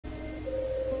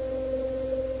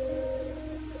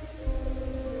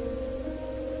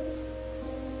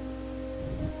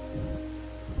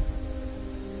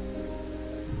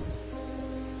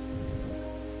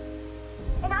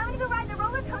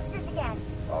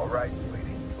right,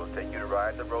 sweetie. We'll take you to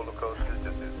ride the roller coasters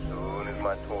just as soon as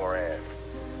my tour ends.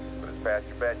 But it's past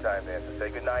your bedtime then, so say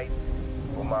goodnight.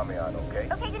 Put mommy on, okay?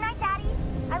 Okay, good night, Daddy.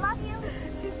 I love you.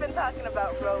 She's been talking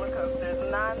about roller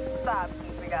coasters non-stop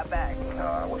since we got back. No,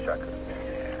 I wish I could have been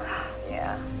there.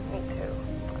 Yeah, me too.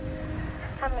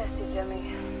 I missed you,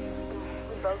 Jimmy.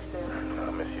 We both do.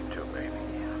 I miss you too, baby.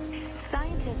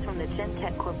 Scientists from the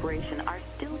Gentech Corporation are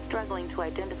still struggling to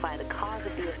identify the cause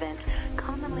of the event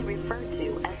commonly referred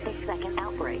to as the second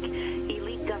outbreak.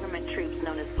 Elite government troops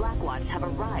known as Blackwatch have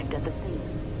arrived at the scene.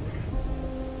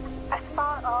 I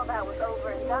thought all that was over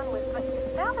and done with, but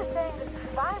now they're saying this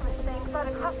virus thing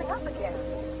started cropping up again.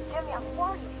 Jimmy, I'm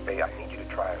worried. Hey, I need you to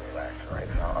try and relax, all right?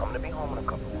 I'm gonna be home in a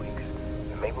couple of weeks.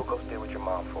 And maybe we'll go stay with your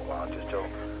mom for a while, just till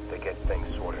they get things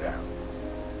sorted out.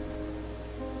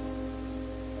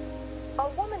 A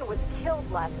woman was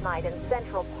killed last night in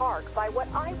Central Park by what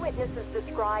eyewitnesses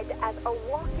described as a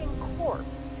walking corpse.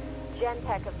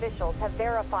 Gentech officials have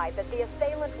verified that the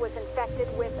assailant was infected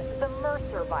with the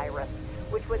Mercer virus,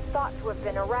 which was thought to have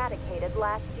been eradicated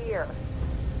last year.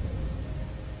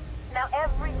 Now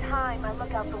every time I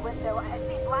look out the window, I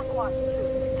see Blackwatch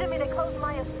troops. Jimmy, they closed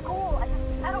Maya's school.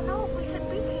 I don't know if we should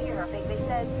be here. They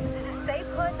said, stay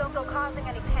put, don't go causing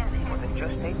any panic. Well, then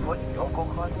just stay put and don't go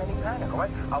causing any panic, all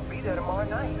right? I'll be there tomorrow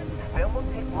night. Then we'll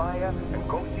take Maya and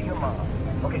go see your mom.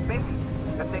 Okay, baby,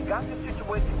 if they got the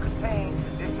situation contained,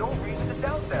 there's no reason to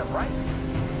doubt them, right?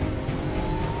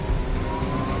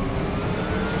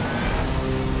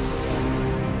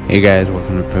 Hey guys,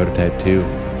 welcome to Prototype 2.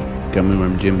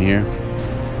 Gummywormjim here.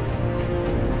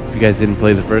 If you guys didn't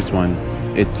play the first one,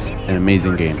 it's an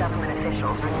amazing game. Government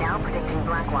officials are now predicting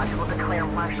Blackwatch will declare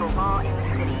martial law in the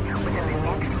city within the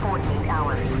next 48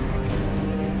 hours.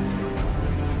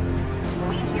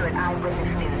 We here at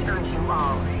Eyewitness News urge you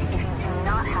all, if you do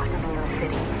not have to be in the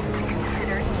city, to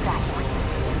consider evacuating.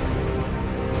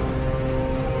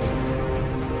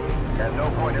 At no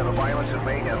point have the violence in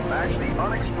Maine has matched the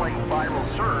unexplained viral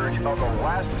surge of the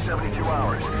last 72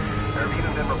 hours. There have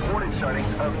even been reported sightings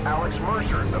of Alex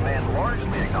Mercer, the man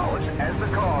largely acknowledged as the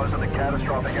cause of the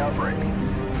catastrophic outbreak.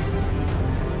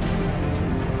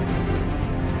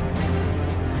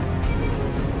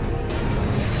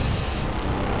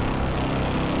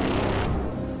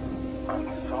 I'm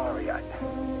sorry, I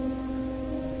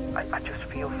just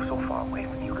feel so far away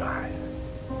from you guys.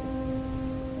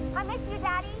 I miss you,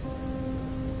 Daddy.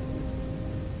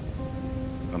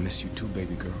 I miss you too,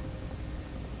 baby girl.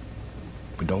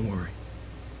 But don't worry.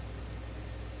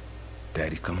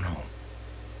 Daddy's coming home.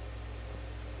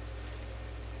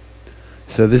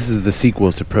 So this is the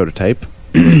sequel to Prototype.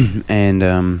 And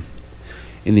in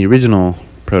the original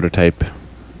Prototype,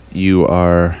 you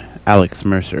are Alex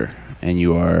Mercer, and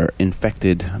you are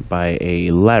infected by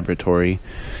a laboratory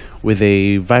with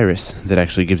a virus that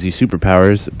actually gives you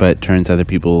superpowers, but turns other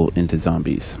people into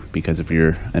zombies because of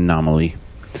your anomaly.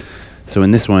 So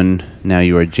in this one, now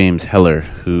you are James Heller,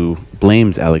 who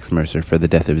blames Alex Mercer for the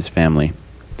death of his family.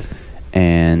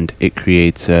 And it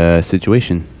creates a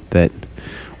situation that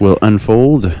will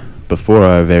unfold before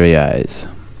our very eyes.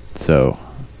 So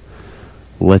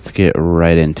let's get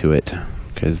right into it,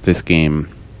 because this game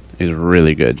is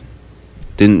really good.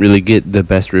 Didn't really get the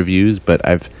best reviews, but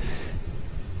I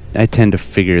tend to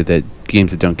figure that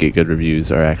games that don't get good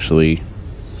reviews are actually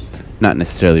not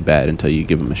necessarily bad until you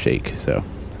give them a shake. So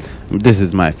this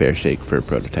is my fair shake for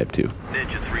Prototype 2.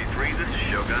 Ninja 3-3, this is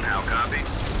Shogun, how copy?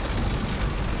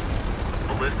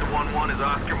 Ballista 1-1 is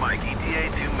Oscar Mike,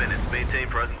 ETA 2 minutes, maintain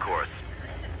present course.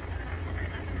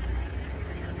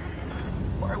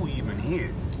 Why are we even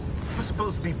here? We're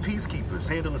supposed to be peacekeepers,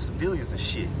 handling civilians and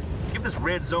shit. Give this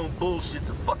red zone bullshit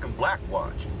to fucking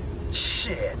Blackwatch.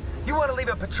 Shit, you want to leave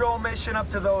a patrol mission up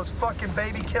to those fucking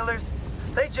baby killers?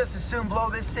 They just as soon blow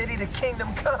this city to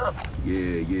kingdom come.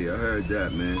 Yeah, I heard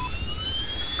that, man.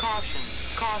 Caution,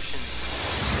 caution.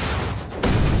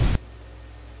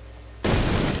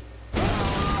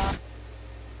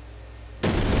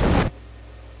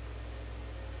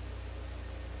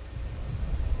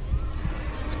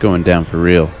 It's going down for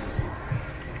real.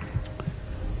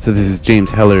 So this is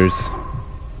James Heller's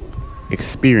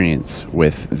experience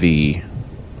with the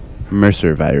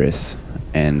Mercer virus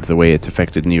and the way it's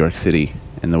affected New York City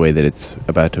and the way that it's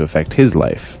about to affect his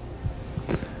life.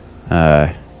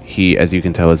 He, as you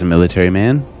can tell, is a military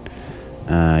man.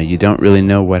 You don't really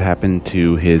know what happened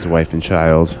to his wife and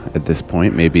child at this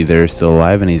point. Maybe they're still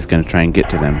alive and he's going to try and get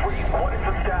to them. What is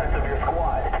the status of your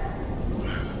squad?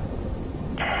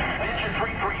 Ninja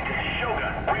 3-3, this is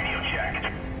Shogun. Radio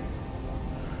check.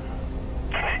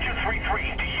 Ninja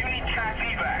 3-3, do you need tax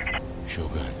evac?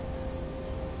 Shogun,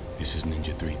 this is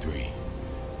Ninja 3-3.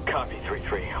 Copy.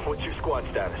 3-3. What's your squad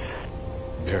status?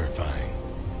 Verifying.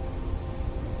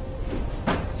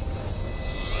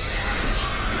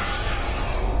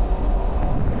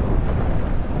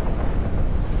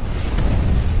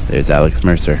 There's Alex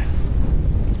Mercer.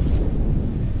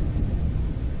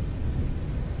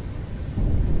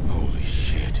 Holy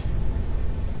shit.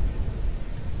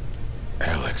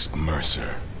 Alex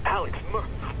Mercer. Alex Mercer.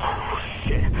 Oh,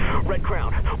 shit. Red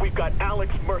Crown, we've got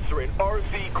Alex Mercer in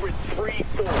RZ Grid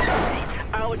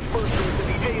 3-4. Alex Mercer is in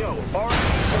the AO.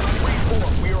 RZ Grid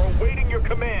 3-4. We are awaiting your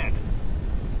command.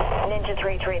 Ninja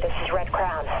 3-3, this is Red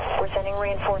Crown. We're sending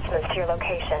reinforcements to your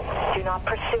location. Do not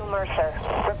pursue Mercer.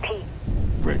 Repeat.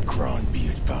 Red Crown, be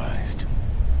advised.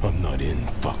 I'm not in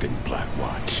fucking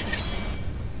Blackwatch.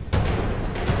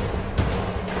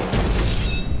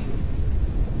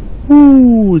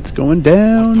 Ooh, it's going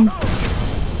down.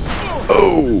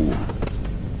 Oh.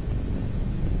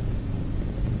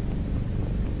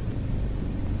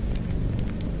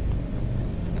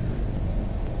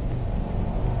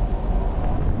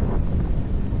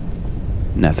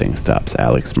 Nothing stops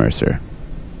Alex Mercer.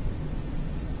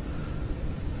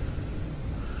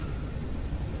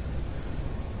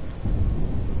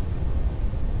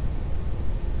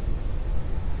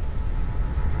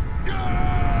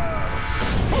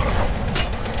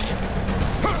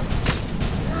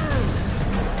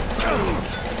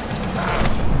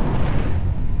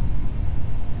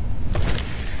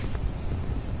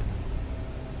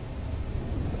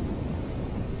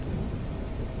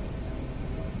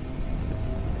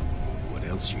 What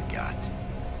else you got?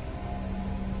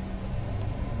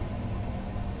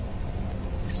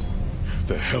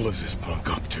 The hell is this punk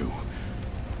up to?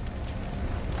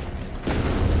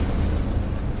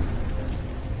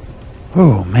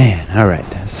 Oh man,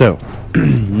 alright. So,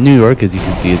 New York, as you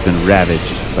can see, has been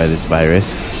ravaged by this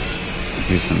virus.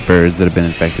 Here's some birds that have been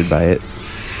infected by it.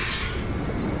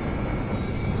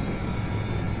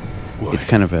 What? It's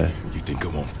kind of a... You think I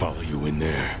won't follow you in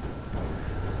there?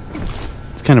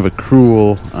 It's kind of a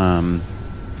cruel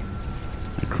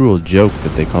joke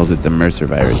that they called it the Mercer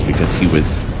virus because he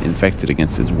was infected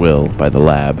against his will by the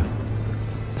lab.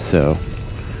 So,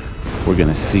 we're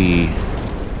gonna see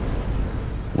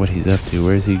what he's up to.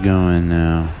 Where's he going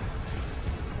now?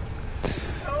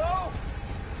 Hello?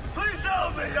 Please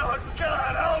help me! Oh,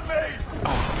 God, help me!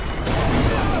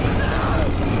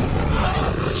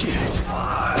 Shit.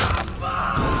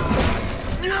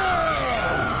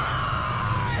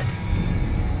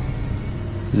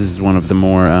 This is one of the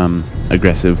more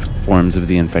aggressive forms of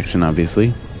the infection,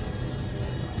 obviously.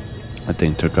 That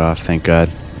thing took off, thank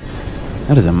God.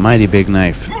 That is a mighty big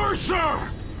knife. Mercer!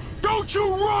 Don't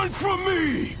you run from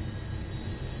me!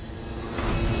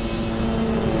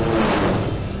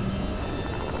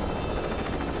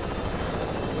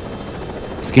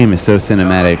 This game is so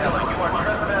cinematic. You are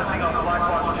trespassing on the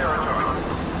Blackwatch territory.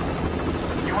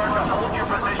 You are to hold your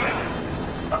position.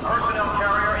 A personnel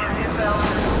carrier is inbound.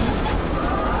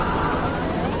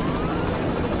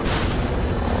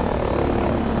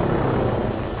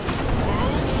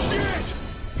 Shit!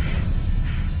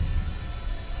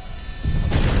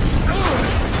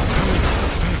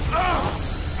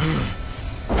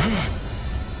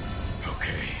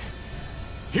 Okay.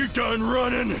 You done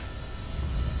running?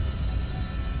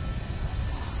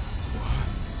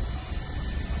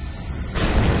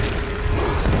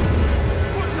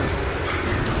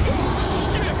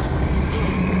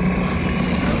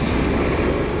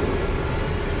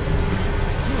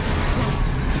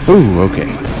 Ooh, okay.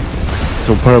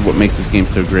 So part of what makes this game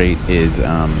so great is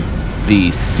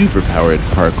the super-powered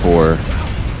parkour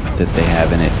that they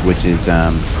have in it, which is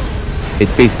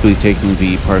it's basically taking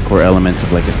the parkour elements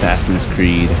of like Assassin's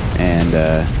Creed and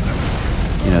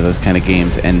you know, those kind of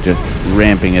games and just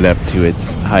ramping it up to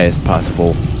its highest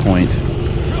possible point,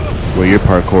 where your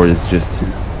parkour is just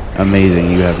amazing.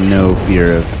 You have no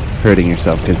fear of hurting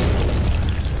yourself because,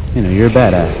 you know, you're a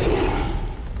badass.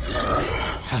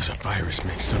 How's a virus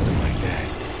make something like that?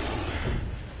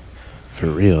 For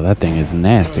real, that thing is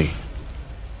nasty.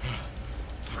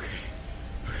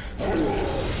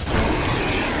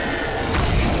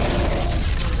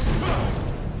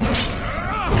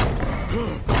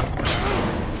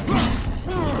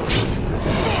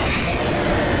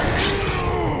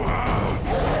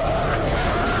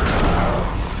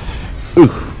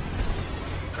 Oof.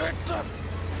 Get the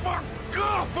fuck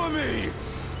off of me!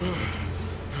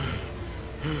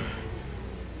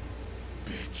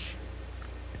 Bitch.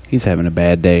 He's having a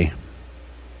bad day.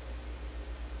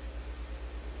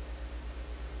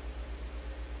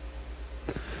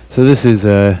 So this is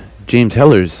James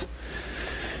Heller's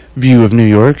view of New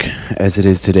York as it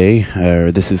is today.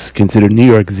 This is considered New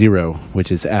York 0,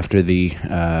 which is after the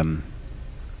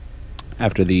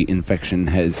infection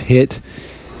has hit,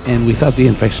 and we thought the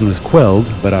infection was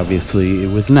quelled, but obviously it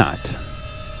was not.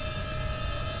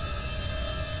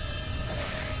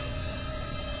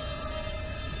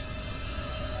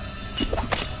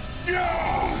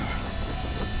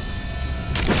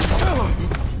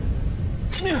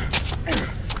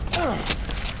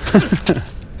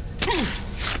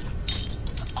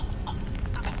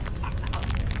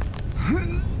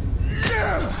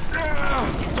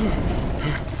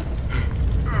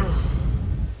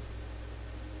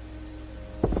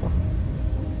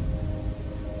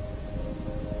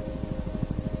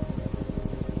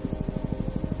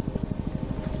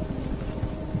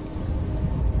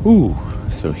 Ooh,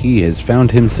 so he has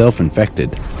found himself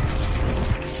infected.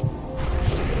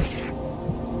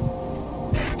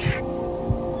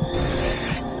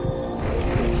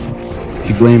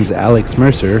 He blames Alex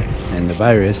Mercer and the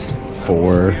virus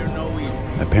for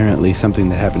apparently something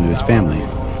that happened to his family.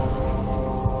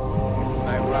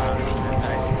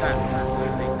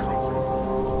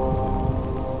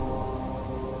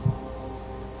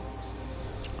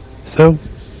 So,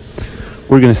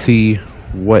 we're going to see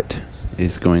what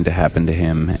is going to happen to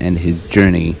him and his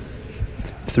journey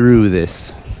through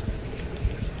this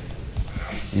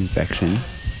infection.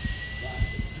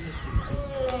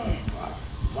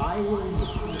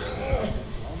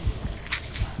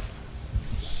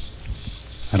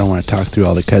 I don't want to talk through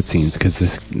all the cutscenes because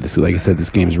this, like I said, this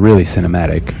game is really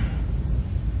cinematic.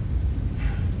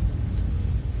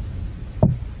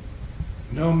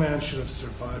 No man should have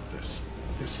survived this.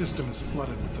 His system is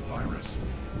flooded with the virus,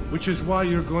 which is why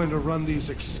you're going to run these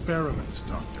experiments,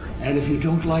 Doctor. And if you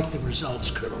don't like the results,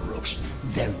 Colonel Rooks,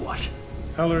 then what?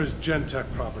 Heller is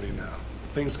Gentech property now.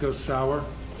 Things go sour,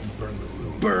 you burn the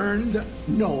room. Burn?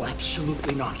 No,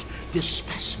 absolutely not. This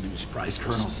specimen is priceless.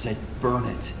 Colonel said burn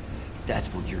it. That's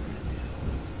what you're gonna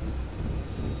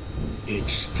do.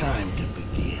 It's time to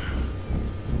begin.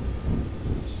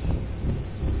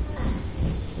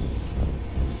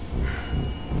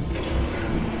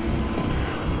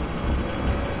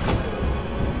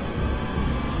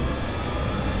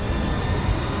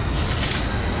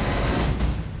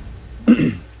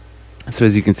 So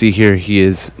as you can see here, he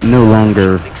is no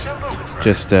longer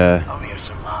just a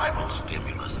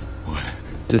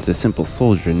simple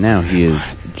soldier. Now he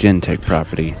is Gentech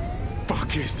property.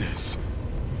 Fuck is this?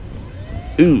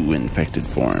 Ooh, infected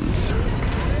forms.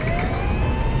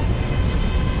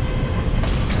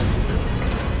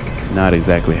 Not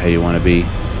exactly how you want to be.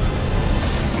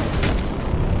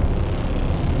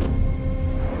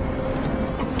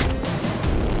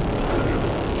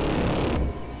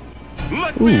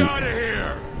 Let me out of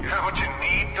here! You have what you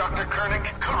need, Dr. Koenig?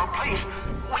 Colonel, please.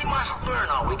 We must learn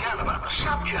all we can about the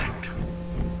subject.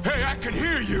 Hey, I can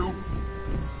hear you!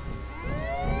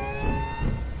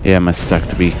 Yeah, it must suck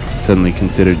to be suddenly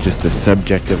considered just a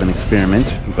subject of an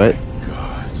experiment, but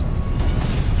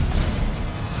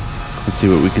let's see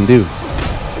what we can do. The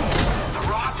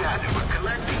raw data we're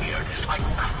collecting here is like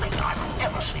nothing I've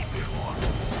ever seen before.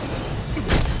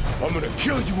 I'm gonna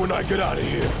kill you when I get out of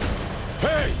here.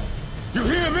 Hey! You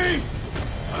hear me?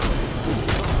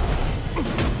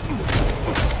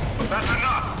 That's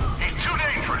enough. He's too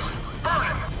dangerous. Burn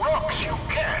him. Rooks, you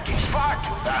can't. He's far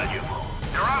too valuable.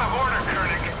 You're out of order,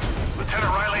 Koenig. Lieutenant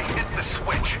Riley, hit the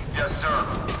switch. Yes, sir.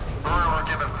 We're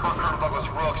given per Colonel Douglas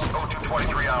Rooks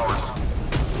 0223 hours.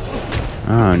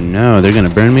 Oh no, they're gonna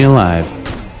burn me alive.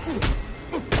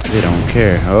 They don't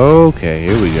care. Okay,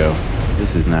 here we go.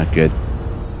 This is not good.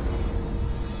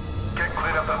 Get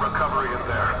cleanup and recovery in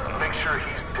there. Make sure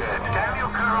he's dead. Damn you,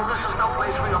 Colonel, this is no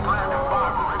place for your brand of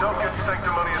barbarism. Don't get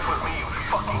sanctimonious with me, you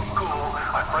fucking ghoul.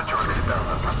 I've read your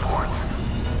experiment reports.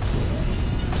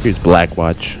 Here's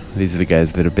Blackwatch. These are the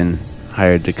guys that have been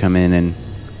hired to come in and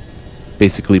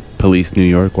basically police New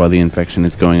York while the infection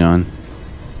is going on.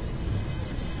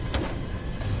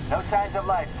 No signs of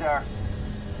life, sir.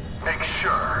 Make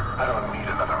sure I don't need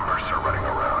another Mercer running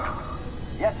around.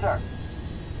 Yes, sir.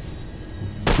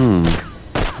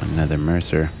 Another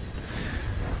Mercer.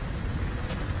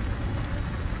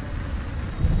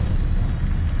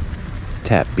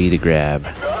 Tap B to grab.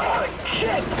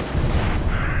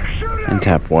 And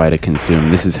tap Y to consume.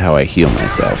 This is how I heal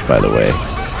myself, by the way.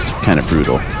 It's kind of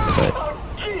brutal, but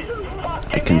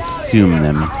I consume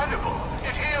them.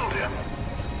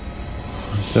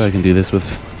 So I can do this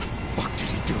with...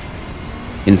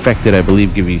 Infected, I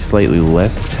believe, give you slightly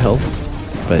less health,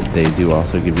 but they do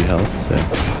also give you health, so...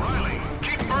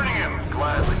 Keep burning him.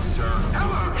 Gladly, sir.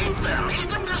 Heller, eat them. Eat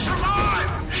them to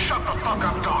survive. Shut the fuck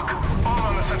up, Doc. All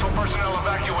on essential personnel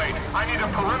evacuate. I need a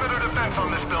perimeter defense on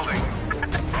this building.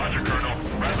 Roger, Colonel.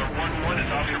 Rattler 1-1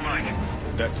 is Oscar Mike.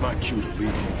 That's my cue to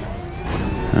leave.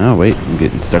 Oh, wait. I'm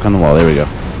getting stuck on the wall. There we go.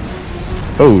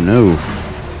 Oh, no.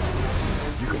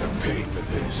 You're gonna pay for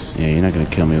this. Yeah, you're not going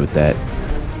to kill me with that.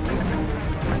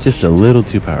 Just a little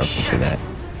too powerful for that.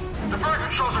 The bird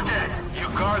controls are dead. You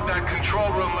guard that control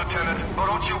room, Lieutenant. Oh,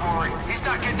 don't you worry. He's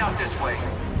not getting out this way.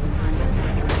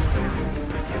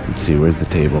 Let's see, where's the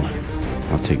table?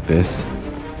 I'll take this.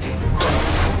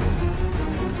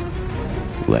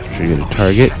 Left trigger to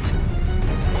target.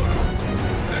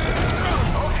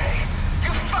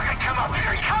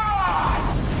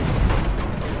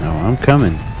 Oh, I'm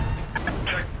coming.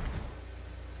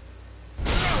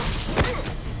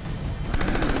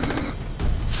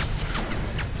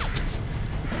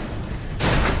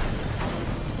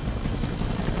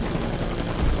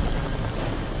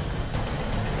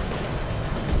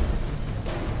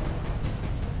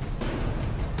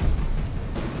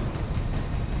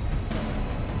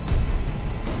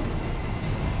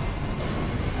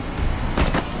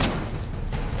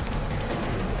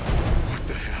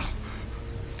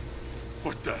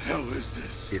 What the hell is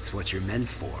this? It's what you're meant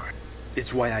for.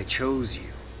 It's why I chose you.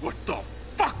 What the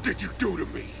fuck did you do to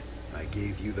me? I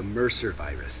gave you the Mercer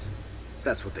virus.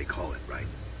 That's what they call it, right?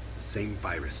 The same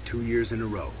virus 2 years in a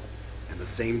row. And the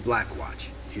same Blackwatch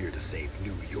here to save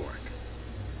New York.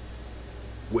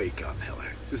 Wake up,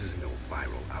 Heller. This is no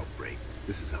viral outbreak.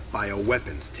 This is a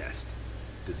bioweapons test.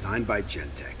 Designed by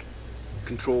Gentech.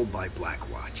 Controlled by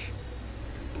Blackwatch.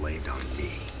 And blamed on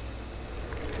me.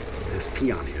 This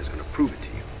peon here is going to prove it to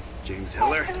you. James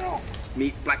Heller,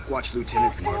 meet Blackwatch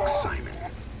Lieutenant Mark Simon.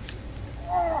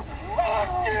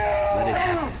 Let it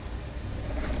happen.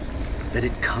 Let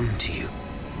it come to you.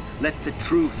 Let the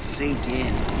truth sink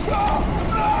in.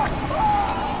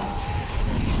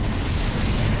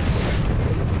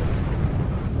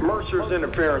 Mercer's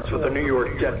interference with the New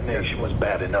York detonation was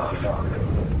bad enough.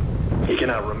 He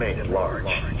cannot remain at large.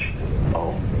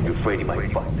 Oh, you afraid he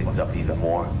might fuck things up even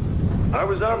more? I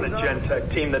was on the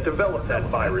Gentech team that developed that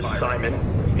virus, Simon,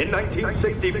 in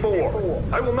 1964.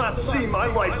 I will not see my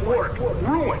life's work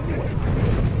ruined.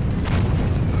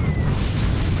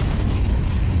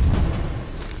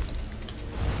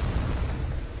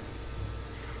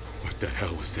 What the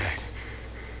hell was that?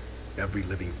 Every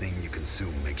living thing you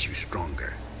consume makes you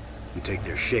stronger. You take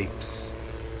their shapes,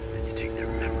 and you take their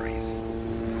memories.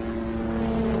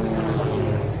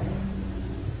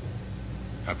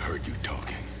 I've heard you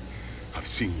talking. I've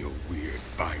seen your weird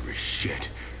virus shit,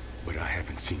 but I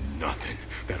haven't seen nothing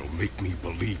that'll make me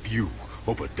believe you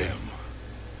over them.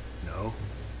 No?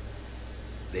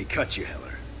 They cut you,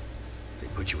 Heller. They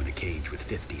put you in a cage with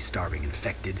 50 starving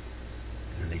infected,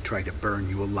 and then they tried to burn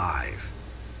you alive.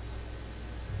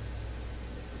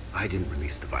 I didn't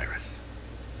release the virus.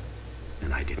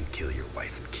 And I didn't kill your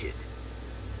wife and kid.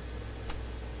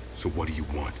 So what do you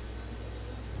want?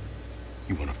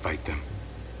 You want to fight them?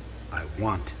 I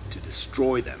want to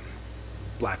destroy them.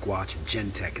 Blackwatch and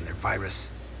Gentech and their virus.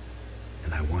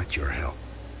 And I want your help.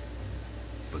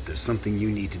 But there's something you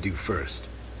need to do first.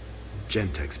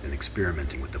 Gentech's been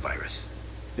experimenting with the virus,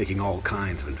 making all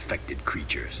kinds of infected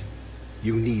creatures.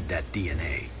 You need that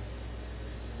DNA.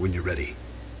 When you're ready,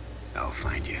 I'll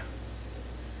find you.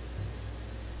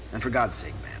 And for God's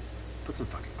sake, man, put some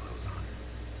fucking clothes on.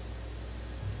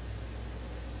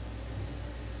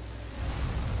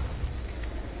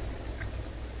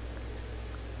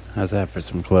 How's that for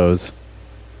some clothes?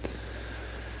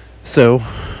 So,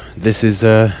 this is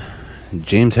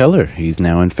James Heller. He's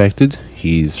now infected.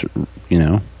 He's, you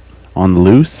know, on the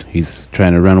loose. He's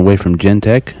trying to run away from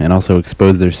Gentech and also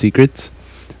expose their secrets.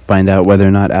 Find out whether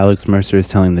or not Alex Mercer is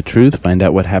telling the truth. Find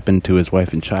out what happened to his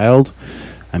wife and child.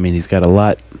 I mean, he's got a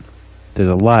lot. There's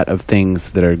a lot of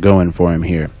things that are going for him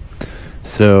here.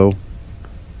 So,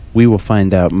 we will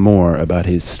find out more about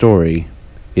his story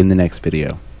in the next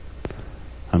video.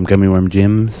 I'm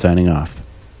gummywormjim, signing off.